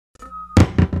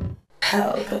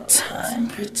Pelpa time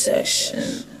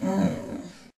protection.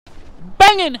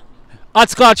 Banging! At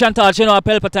Scotch and Touch, you know,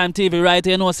 Pelpa Time TV, right?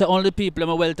 You know, say only people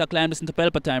in well to climb listen to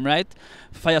Pelpa Time, right?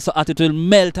 Fire so hot it will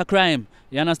melt a crime.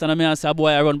 You understand what I mean? I say, a boy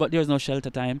I run, but there's no shelter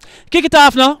time. Kick it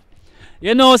off now.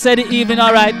 You know, say the evening,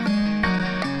 alright.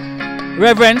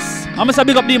 Reverence. I'm going to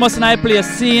big up the most and I play a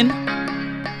scene.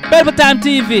 Pelpa Time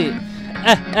TV.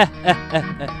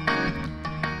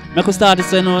 I could start this,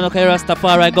 so you know, okay,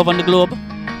 Rastafari govern the globe.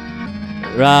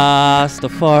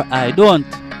 Rastafari don't.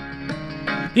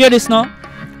 Hear this now.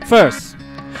 First,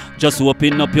 just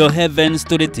open up your heavens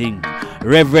to the thing.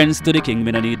 Reverence to the king,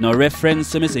 me no need no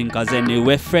reference to me sing. Cause any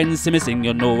reference to me sing,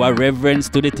 you know a reverence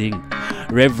to the thing.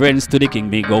 Reverence to the king,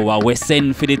 me go away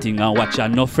send for the thing. And watch a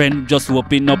no friend, just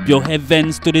open up your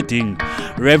heavens to the thing.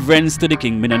 Reverence to the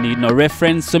king, me no need no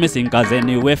reference to me sing. Cause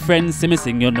any reference to me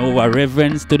sing, you know a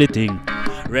reverence to the thing.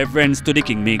 Reverence to the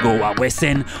king, me go away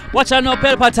send. Watch a no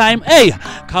Pelpa time, hey!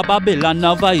 Kababila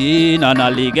never in and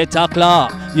a get a claw.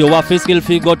 You have a skill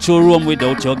fi go through room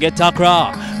without you get a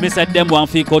craw. Me said them want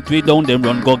fi cut we down, them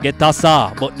run go get a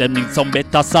saw. But them need some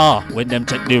better saw when them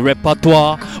check the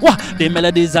repertoire. Wah, the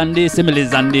melodies and the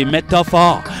similes and the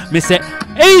metaphor. Me say,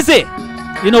 easy!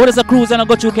 You know what is a cruise and I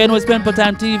got you can always Pelpa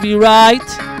Time TV,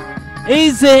 right?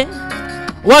 Easy!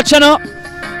 Watch out!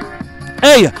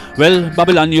 Hey, well,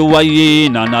 Babylon, you are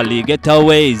in and all get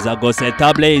aways. I go set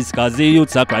a blaze, cause the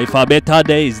youths a cry for better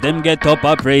days. Them get up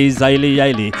a praise, highly,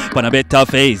 on a better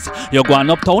phase. You go on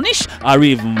uptownish, or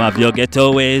even have your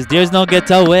getaways. There's no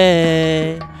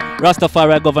getaway.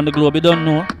 Rastafari govern the globe, you don't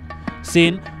know.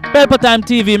 Seen? Pelpa Time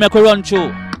TV, make we run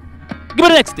through. Give me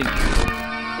the next thing.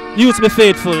 Youths be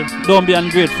faithful, don't be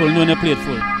ungrateful, no no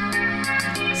plateful.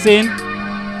 Seen?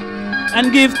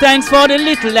 And give thanks for the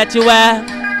little that you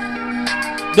have.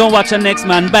 Don't watch your next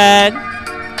man bad.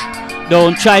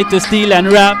 Don't try to steal and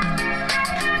rob.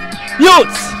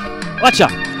 Youths, watch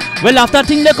out. Well, after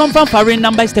thing they come from foreign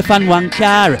and buy Stefan one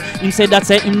car. Him say that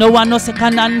say him no want no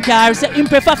second hand car. Say him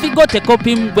prefer fi go take up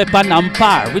him weapon and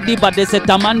par. With the body set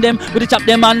a man them, with the chop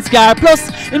them and scar. Plus,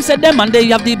 him said them and they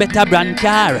have the better brand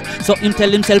car. So him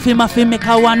tell himself him have to make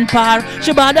a one par.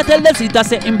 Shibada tell them Sita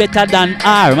say him better than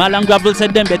R. Malang Gravel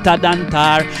said them better than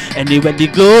tar. Anyway the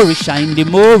glory shine, the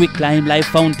more we climb like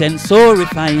fountain so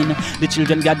refine. The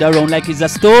children gather around like it's a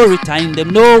story time. Them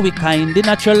know we kind, the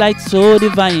natural light so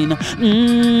divine.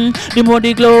 The more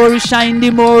the glory shine, the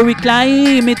more we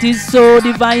climb. It is so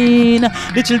divine.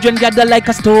 The children gather like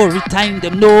a story time.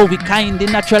 Them know we kind, the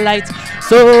natural light.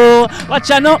 So watch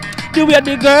ya know. The way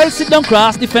the girls sit down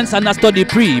cross the fence and a study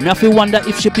pre. Me have to wonder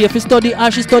if she pay for study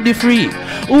or she study free.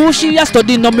 Who she a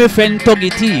study no me friend Tuggy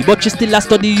T. But she still a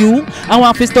study you and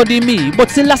want to study me.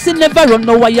 But still a see never run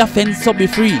no wire fence so be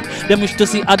free. Them wish to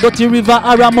see a dirty river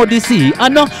or a muddy sea.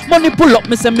 And no money pull up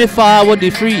me say me forward the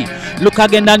free. Look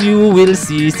again and you will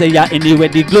see. Say ya anywhere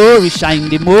the glory shine.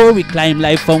 The more we climb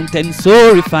like fountain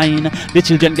so refine. The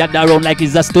children gather around like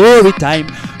it's a story time.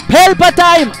 Pelpa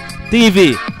Time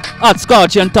TV. At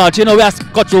Scotch and Touch, you know we have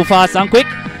cut through fast and quick.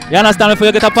 You understand if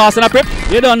you get a pass and a prep?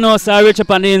 You don't know, sir, Richi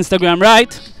on the Instagram,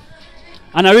 right?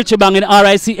 And a Richi Bangin,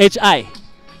 R-I-C-H-I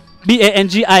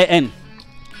B-A-N-G-I-N.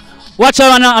 Watch out,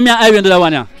 one, I'm here, the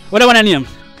one. What do I want to name?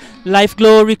 Life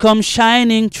glory come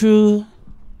shining through.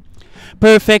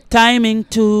 Perfect timing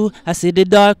too. I see the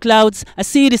dark clouds, I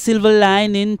see the silver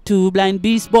lining too. Blind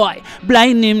beast boy,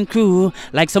 blind him crew.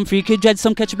 Like some freaky dread,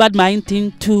 some catch bad mind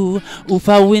thing too. Oof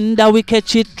a window, we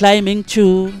catch it climbing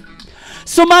through.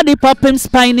 Somebody pop him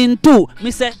spining too.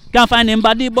 Me say, can't find him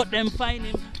body, but them find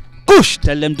him. Push!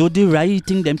 Tell them do the right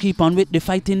thing, them keep on with the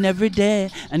fighting every day.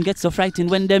 And get so frightened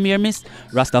when them hear miss.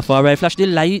 Rastafari flash the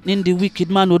lightning, the wicked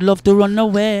man would love to run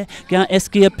away. Can't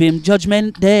escape him,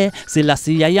 judgment there.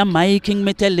 Selassie, I am my king,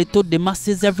 me tell it to the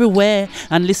masses everywhere.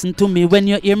 And listen to me when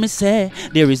you hear me say,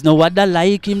 there is no other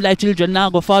like him, like children now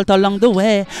go fault along the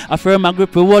way. A firm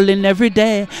grip we rolling every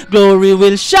day. Glory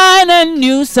will shine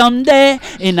anew someday.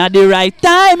 In at the right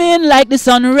timing like the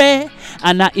sun ray.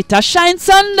 And it a shine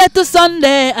Sunday to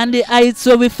Sunday. And the heights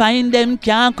where we find them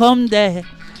can't come there.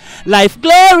 Life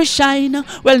glory shine.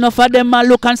 Well, enough of them a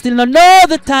look and still not know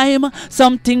the time.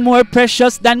 Something more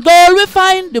precious than gold we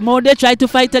find. The more they try to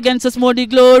fight against us, more the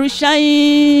glory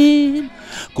shine.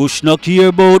 Kush no care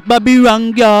about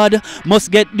Babylon God. Must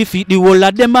get defeat the whole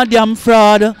of them a damn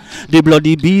fraud. The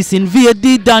bloody beast invade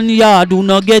the Dan yard. Do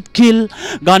not get killed.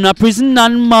 Gone a prison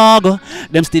and morgue.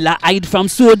 Them still a hide from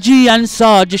Soji and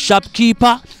Sarge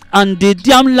shopkeeper and the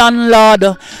damn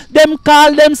landlord. Them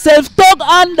call themselves thug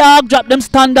and dog. Drop them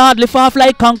standard. Lift off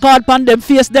like Concord. Pan them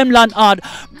face them land hard.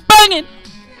 Banging!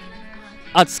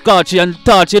 At Scotch and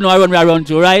Touch, you know I run around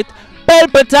you, right?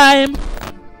 Pelpa Time!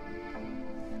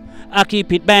 I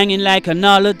keep it banging like an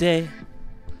holiday.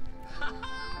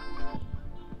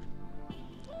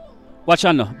 Watch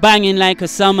on now. Banging like a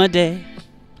summer day.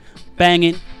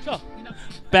 Banging.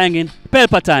 Banging.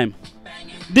 Pelpa time.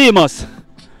 Demos.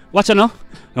 Watch on now.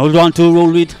 Now we want to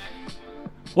roll with.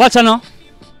 Watch on now.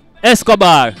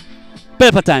 Escobar.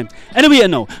 Pelpa time. Anyway,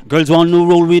 now, girls want to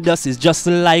roll with us, it's just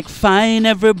like fine.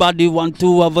 Everybody want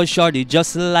to have a shorty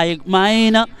just like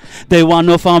mine. They want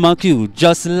to form a queue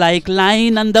just like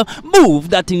line. And the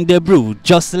move that thing they brew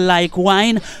just like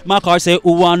wine. My car say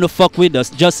who want to fuck with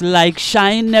us just like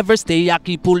shine. Never stay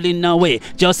yaki pulling away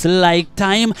just like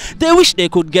time. They wish they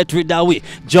could get rid of we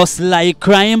just like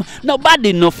crime.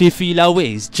 Nobody know fi feel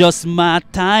away, it's just my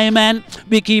time. And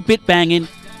we keep it banging.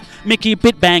 Me keep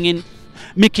it banging.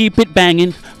 Me keep it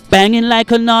banging. Banging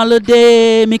like an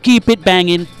holiday, me keep it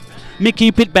banging. Me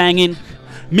keep it banging.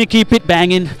 Me keep it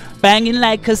banging. Banging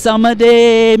like a summer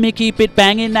day, me keep it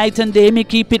banging night and day. Me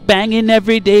keep it banging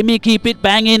every day, me keep it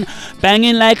banging.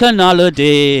 Banging like an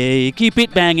holiday, keep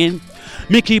it banging.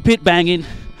 Me keep it banging.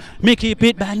 Me keep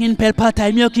it banging, Pelpa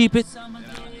time, you keep it.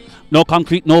 No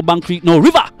concrete, no concrete, no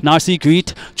river, nor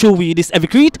secret. True we this every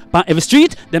creed, pan every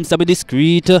street, them say be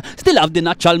discreet. Still have the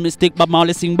natural mistake, but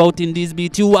Marley sing bout in this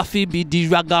beat. You have to be the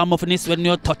ragamuffins when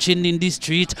you're touching in the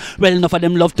street. Well, enough of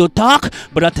them love to talk,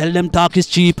 but I tell them talk is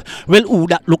cheap. Well, who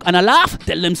that look and I laugh,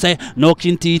 tell them say, no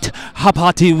kin teeth. A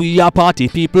party, we a party,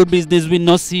 people business we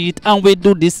no see it. And we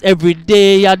do this every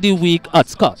day of the week. Hot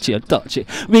scotch and touch it.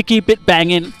 We keep it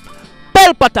banging.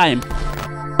 Pelpa time.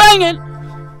 Banging.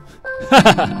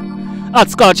 Hot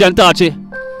scotch and touchy.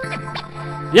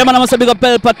 Yeah, man, I must have big up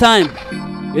Pelpa time.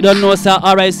 You don't know, sir.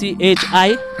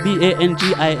 RICHIBANGIN.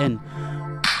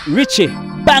 Richi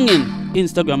Bangin.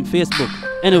 Instagram, Facebook.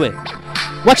 Anyway,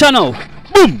 watch out now.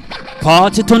 Boom.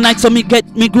 Party tonight, so me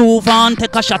get me groove on.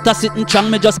 Take a shot of sitting strong,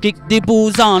 me just kick the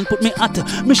booze on. Put me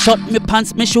hat, me shut me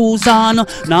pants, me shoes on.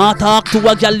 Now talk to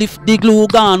a girl, lift the glue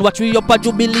gun. Watch we up a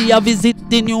jubilee, a visit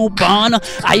the newborn.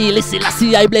 I listen, I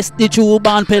see, I bless the true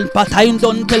born. Pelpa time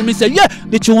done, tell me say, yeah,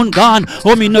 the tune gone.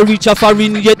 Oh, me no reach a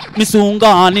foreign yet, me soon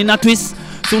gone in a twist.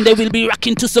 Soon they will be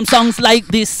rocking to some songs like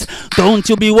this. Don't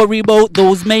you be worried about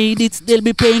those made it. They'll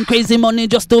be paying crazy money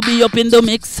just to be up in the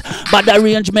mix. But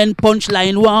arrangement,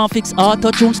 punchline, one fix.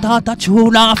 Auto-tune, start a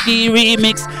tune, off the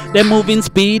remix. They're moving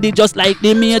speedy just like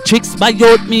the Matrix. By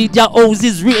youth media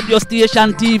houses, radio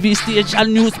station, TV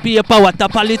station, newspaper, water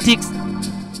politics.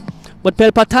 But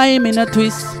Pelpa time in a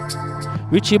twist.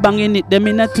 Richi Bangin it them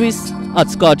in a twist. Hot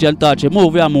scotch and touch it.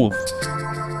 Move, yeah, move.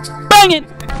 Bang it!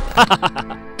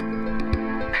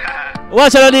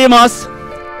 Watch out, Demos.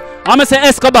 I'm going to say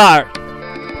Escobar.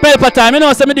 Pelpa time. You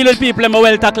know, some deal with people in my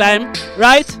welter climb.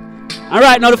 Right? And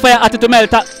right now, the fire at it to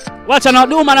melt. Watch out,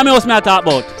 the woman in my house me I talk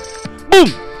about. Boom!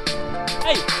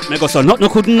 Hey! Me go so, nothing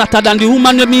couldn't natter than the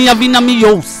woman with me have in my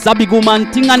house. A big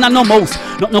woman thing and a no mouse.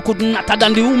 Nothing couldn't natter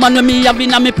than the woman with me have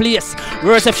in my place.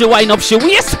 Worse if she wind up she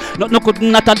waist. Nothing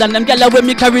couldn't natter than them gyal when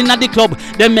me carrying at the club.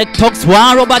 Them make thugs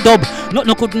one rubber dub.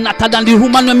 Nothing couldn't natter than the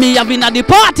woman with me having at the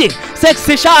party.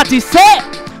 Sexy shorty say.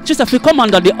 She said she come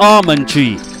under the almond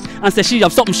tree. And say she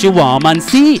have something she warm and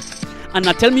see. And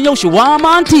I tell me how she warm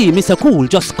and tea. Me say cool,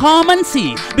 just come and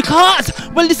see. Because,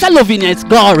 well, this a loving it's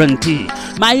guarantee.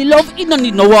 My love, it don't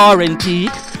need no warranty.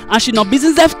 And she no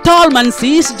business if tall man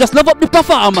see. She just love up the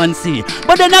performance see.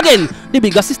 But then again, the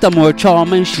bigger sister more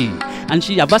charm and she. And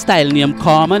she have a style named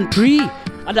Calm and Pre.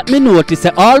 And that me notice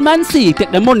say all man see.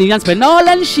 Take the money and spend all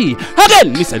and she.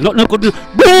 Again, me say nothing could do.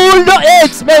 Bull the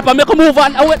eggs, baby, make a move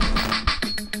on.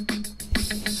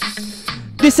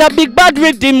 This a big bad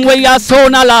rhythm where your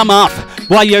sound alarm off.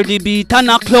 Why hear the beat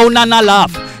and a clown and a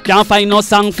laugh. Can't find no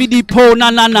song for the pound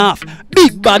and a half.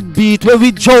 Big bad beat where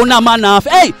we drown a man off.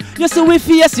 Hey, you see we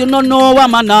face, you don't know a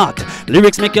man not.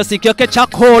 Lyrics make you sick, you catch a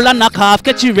cold and a cough.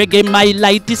 Catch you reggae, my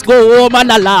light is go home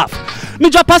and a laugh. Me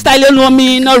drop a style, you know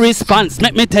me no response.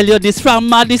 Make me tell you this from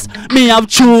this. Me have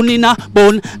tune in a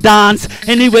bone dance.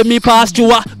 Anyway me pass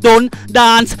through a done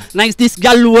dance. Nice this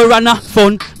galore and a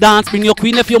fun dance. Bring your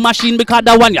queen if your machine because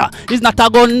the one ya is not a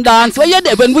gun dance. Where you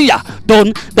there when we are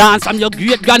done dance? From your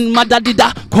great grandmother did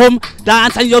a come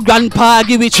dance and your grandpa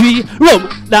give it tree rum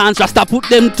dance. Rasta put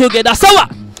them together. So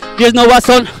what? Here's no what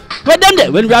son. Where them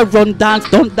there? When we are run dance,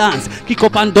 don't dance. Kick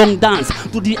up and down dance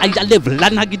to the higher level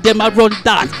and I give them a run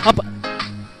dance. Up.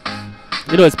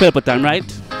 You know it's Pelpa time, right?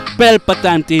 Pelpa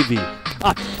time TV.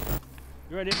 Ah.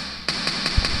 You ready?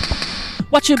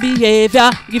 Watch your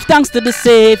behavior, give thanks to the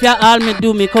Savior. All me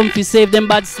do me come fi save them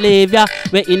bad slave ya.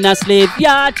 We're in a slave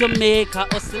yard, Jamaica,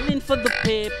 hustling for the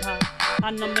paper.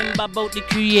 I no remember about the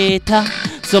creator.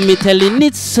 So me telling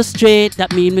it so straight,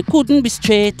 that mean me couldn't be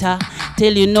straighter.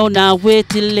 tell you no, now wait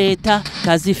till later.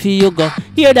 Cause if you go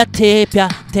hear that tape, ya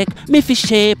take me for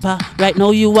shaper. Right now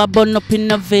you are burn up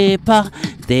in a vapor.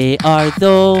 They are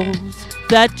those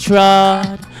that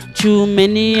trod through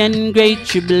many and great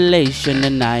tribulation,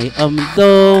 and I am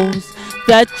those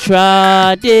that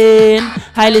trod in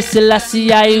Haile Selassie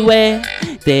highway.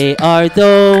 They are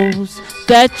those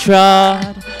that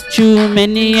trod through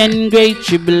many and great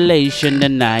tribulation,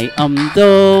 and I am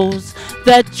those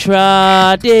that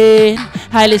trod in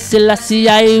Haile Selassie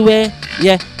highway.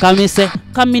 Yeah, come me say,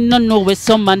 come in no know where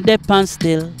some man depend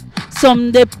still.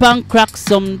 Some dip on crack,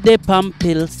 some dip on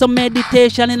pill. Some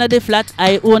meditation in the flat,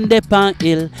 I own dip on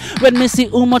hill. When me see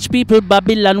how much people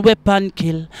Babylon weapon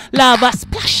kill. Lava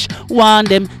splash, warn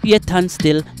them yet and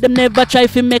still. Them never try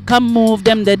to make a move,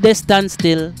 them they stand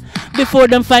still. Before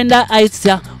them find the heights,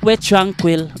 yeah, we're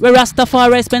tranquil. Where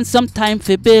Rastafari spend some time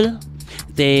for bill.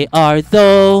 They are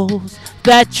those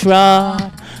that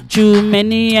trod through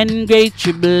many and great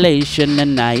tribulation,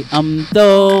 and I am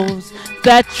those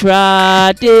that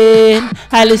trod in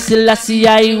Haile Selassie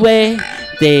highway.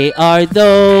 They are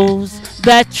those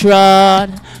that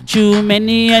trod through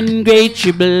many and great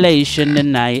tribulation,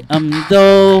 and I am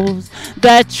those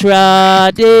that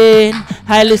trod in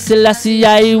Haile Selassie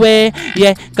highway.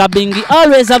 Yeah, Kabingi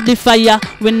always have the fire,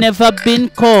 we never been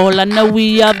cold, and now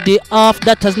we have the off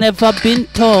that has never been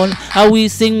told. How we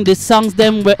sing the songs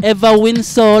them wherever win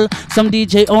soul. Some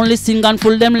DJ only sing and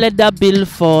full them let the bill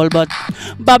fall. But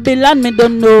Babylon me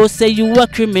don't know, say you are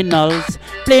criminals,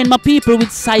 playing my people with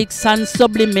psychs and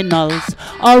subliminals,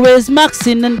 always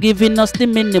maxing and giving us the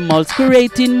minimals,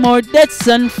 creating more deaths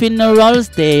and funerals.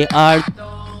 They are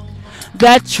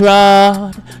that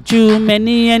trod through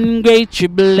many and great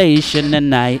tribulation,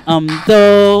 and I am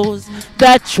those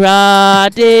that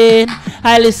trod in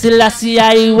Haile Selassie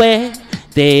highway.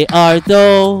 They are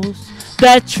those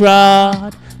that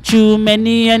trod through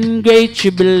many and great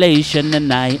tribulation,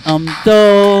 and I am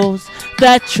those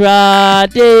that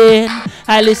trod in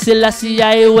Haile Selassie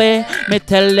highway. Me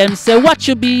tell them, say, watch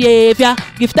your behavior,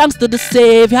 give thanks to the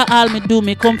Savior. All me do,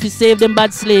 me come fi save them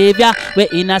bad slave, yeah. We're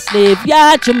in a slave,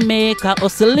 yeah, Jamaica,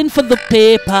 hustling for the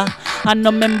paper, and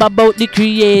no member about the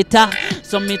creator.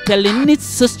 So me telling it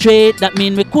so straight, that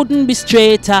mean we couldn't be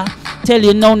straighter. Tell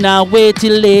you now wait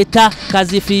till later.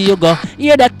 Cause if you go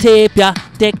hear that tape, yeah,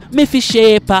 take me for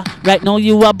shaper. Right now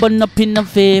you are burn up in a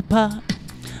vapor.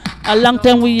 A long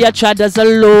time we are tried as a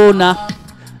loner,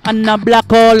 and a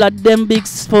black all of them big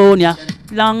phone, yeah.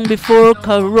 Long before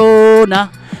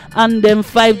Corona and them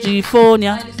 5G phone,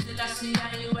 yeah.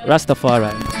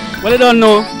 Rastafari. Well, I don't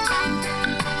know.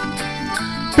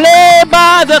 Play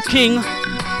by the king,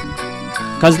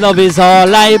 cause love is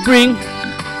all I bring.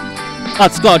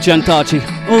 Hot Scotch and Touchy.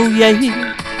 Oh yeah.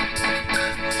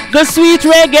 The sweet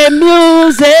reggae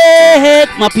music,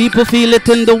 my people feel it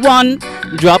in the one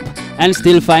drop. And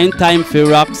still find time for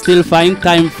rock, still find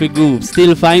time for groove,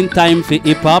 still find time for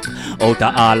hip hop. Out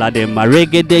of all of them, a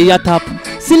reggae day a top.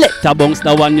 Select a bounce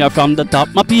the one you're from the top.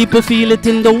 My people feel it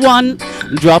in the one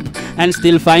drop. And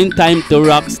still find time to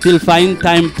rock, still find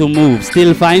time to move,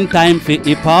 still find time for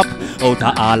hip hop. Out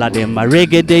of all of them, a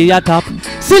reggae day a top.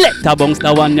 Select a bounce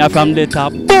the one you're from the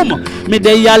top. Boom! Me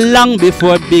day a long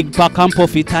before Big Pack and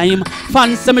Puffy time.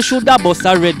 Fans say me shoulda bust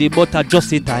already, but a just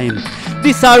the time.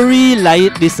 This a real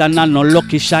light, this a no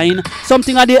lucky shine.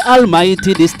 Something of the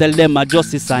Almighty, this tell them a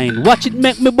just a sign. Watch it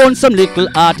make me burn some little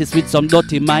artists with some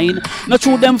dirty mind. Not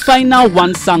true them find out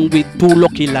one song with 2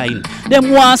 lucky line. Them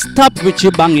want stop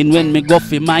Richi Bangin when me go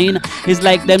for mine. It's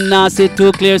like them now say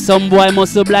too clear, some boy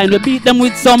must be blind. We beat them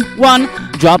with some one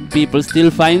drop. People still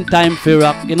find time for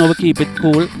rock. You know we keep it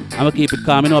cool and we keep it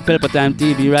calm. You know Pelpa Time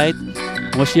TV, right?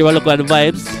 We share a look at the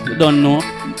vibes. You don't know.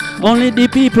 Only the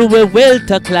people with will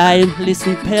to climb.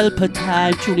 Listen Pelpa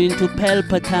Time, tune into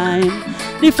Pelpa Time.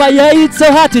 The fire it's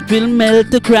so hot it will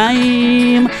melt the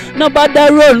crime.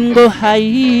 Nobody run go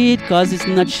hide, cause it's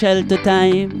not shelter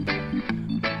time.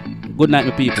 Good night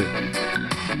my people.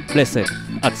 Blessed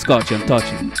at Scotch and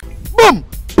Touching. Boom!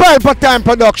 Pelpa Time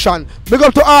production. Big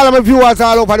up to all of my viewers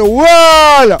all over the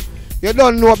world. You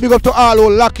don't know, big up to all who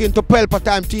lock into Pelpa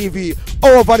Time TV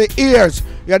over the years.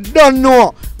 You don't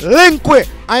know, link with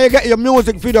and you get your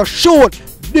music video shoot,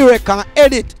 direct and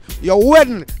edit, your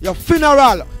wedding, your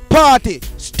funeral, party,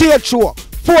 stage show,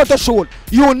 photo shoot,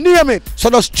 you name it. So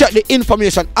just check the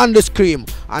information on the screen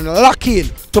and lock in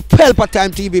to Pelpa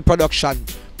Time TV production.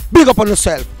 Big up on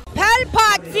yourself.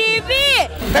 Pelpa TV!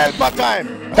 Pelpa Time!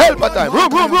 Pelpa Time!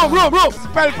 Room!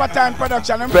 Pelpa Time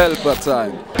production. Pelpa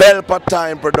Time. Pelpa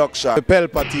Time production.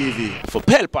 Pelpa TV. For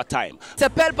Pelpa Time. It's a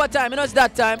Pelpa Time, you know it's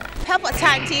that time. Pelpa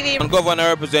Time TV. I'm governor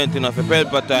representing of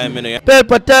Pelpa Time, you know.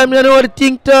 Pelpa Time, you know what the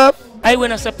thing tough? I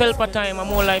when I say Pelpa time, I'm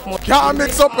more like more. Can't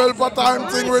mix up Pelpa time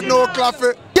thing with no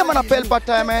coffee. Yeah, man, a Pelpa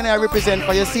time, man. I represent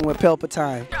for you. See, with Pelpa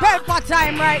time. Pelpa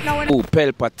time right now. Oh,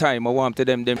 Pelpa time. I want to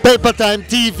them. Pelpa Time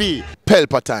TV.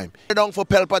 Pelpa time. Down for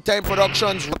Pelpa time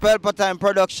productions. Pelpa time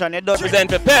production. It does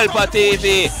Present for Pelpa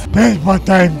TV. Pelpa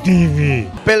Time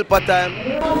TV. Pelpa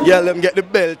time. Yeah, let me get the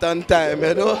belt on time,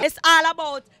 you know. It's all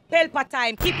about Pelpa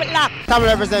time. Keep it locked. Come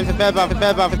represent for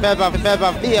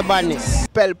Pelpa, Be a badness.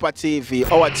 Pelpa TV,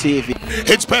 our TV.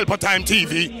 It's Pelpa time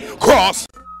TV. Cross.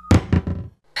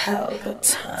 Pelpa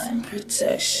time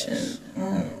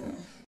protection.